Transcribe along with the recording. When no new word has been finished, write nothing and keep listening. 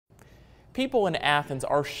People in Athens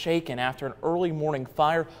are shaken after an early morning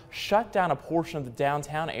fire shut down a portion of the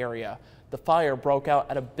downtown area. The fire broke out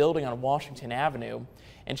at a building on Washington Avenue.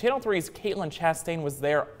 And Channel 3's Caitlin Chastain was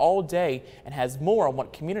there all day and has more on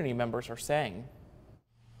what community members are saying.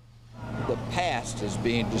 The past is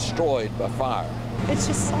being destroyed by fire. It's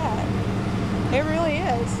just sad. It really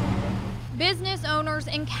is. Business owners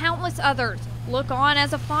and countless others look on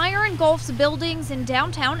as a fire engulfs buildings in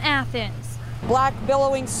downtown Athens. Black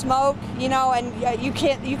billowing smoke, you know, and you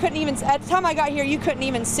couldn't even, at the time I got here, you couldn't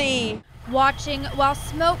even see. Watching while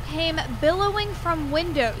smoke came billowing from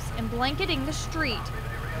windows and blanketing the street.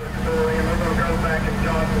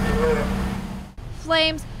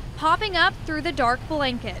 Flames popping up through the dark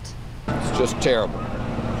blanket. It's just terrible,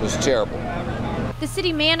 just terrible. The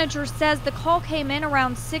city manager says the call came in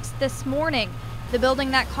around 6 this morning. The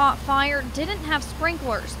building that caught fire didn't have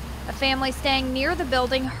sprinklers. A family staying near the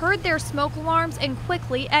building heard their smoke alarms and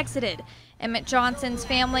quickly exited. Emmett Johnson's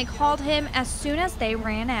family called him as soon as they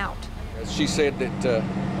ran out. She said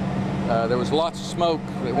that there was lots of smoke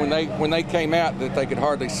when they came out that they could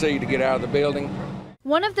hardly see to get out of the building.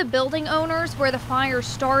 One of the building owners where the fire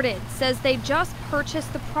started says they just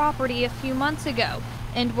purchased the property a few months ago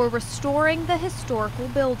and were restoring the historical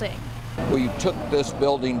building. We took this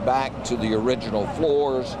building back to the original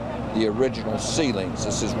floors, the original ceilings.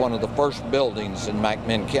 This is one of the first buildings in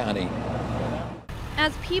McMinn County.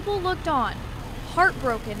 As people looked on,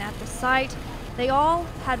 heartbroken at the sight, they all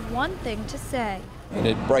had one thing to say. And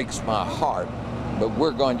it breaks my heart, but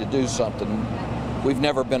we're going to do something. We've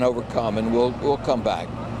never been overcome, and we'll come back.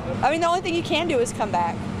 I mean, the only thing you can do is come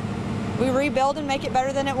back. We rebuild and make it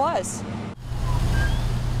better than it was.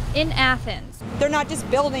 In Athens, they're not just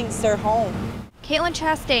buildings, they're home. Caitlin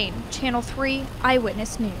Chastain, Channel 3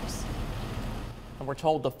 Eyewitness News. And we're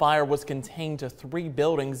told the fire was contained to 3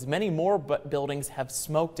 buildings. Many more buildings have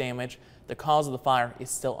smoke damage. The cause of the fire is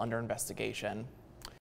still under investigation.